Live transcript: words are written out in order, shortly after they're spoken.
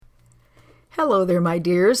Hello there, my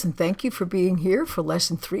dears, and thank you for being here for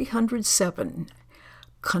Lesson 307.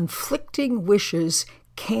 Conflicting wishes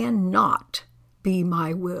cannot be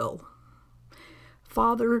my will.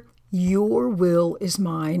 Father, your will is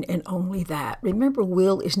mine and only that. Remember,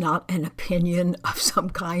 will is not an opinion of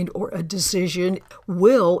some kind or a decision.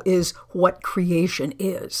 Will is what creation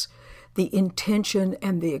is, the intention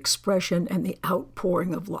and the expression and the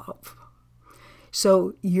outpouring of love.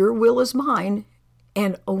 So your will is mine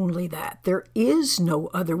and only that. There is no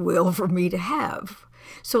other will for me to have.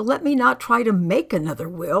 So let me not try to make another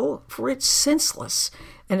will, for it's senseless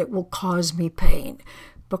and it will cause me pain.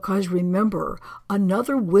 Because remember,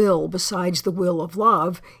 another will besides the will of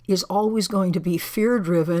love is always going to be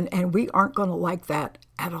fear-driven, and we aren't going to like that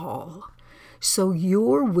at all. So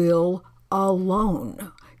your will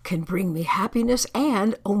alone can bring me happiness,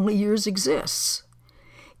 and only yours exists.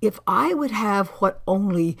 If I would have what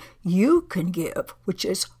only you can give, which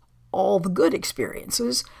is all the good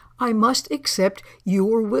experiences, I must accept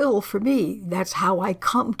your will for me. That's how I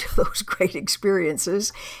come to those great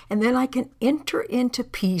experiences. And then I can enter into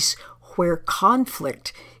peace where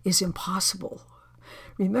conflict is impossible.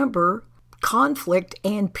 Remember, conflict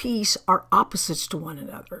and peace are opposites to one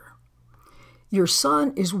another. Your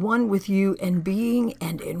Son is one with you in being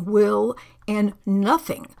and in will, and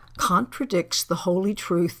nothing contradicts the holy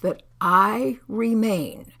truth that I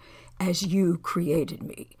remain as you created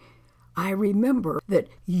me. I remember that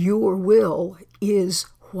your will is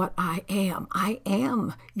what I am. I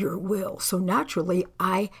am your will. So naturally,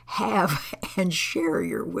 I have and share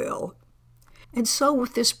your will. And so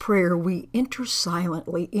with this prayer, we enter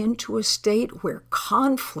silently into a state where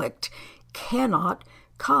conflict cannot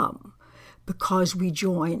come, because we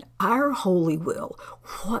join our holy will,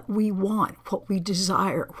 what we want, what we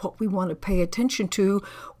desire, what we want to pay attention to,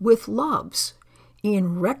 with love's,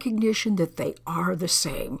 in recognition that they are the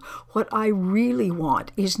same. What I really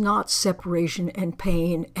want is not separation and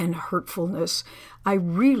pain and hurtfulness. I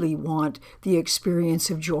really want the experience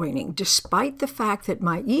of joining, despite the fact that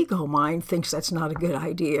my ego mind thinks that's not a good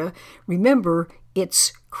idea. Remember,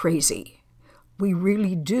 it's crazy. We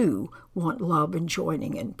really do want love and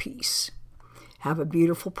joining and peace. Have a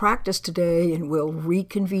beautiful practice today, and we'll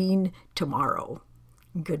reconvene tomorrow.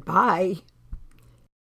 Goodbye.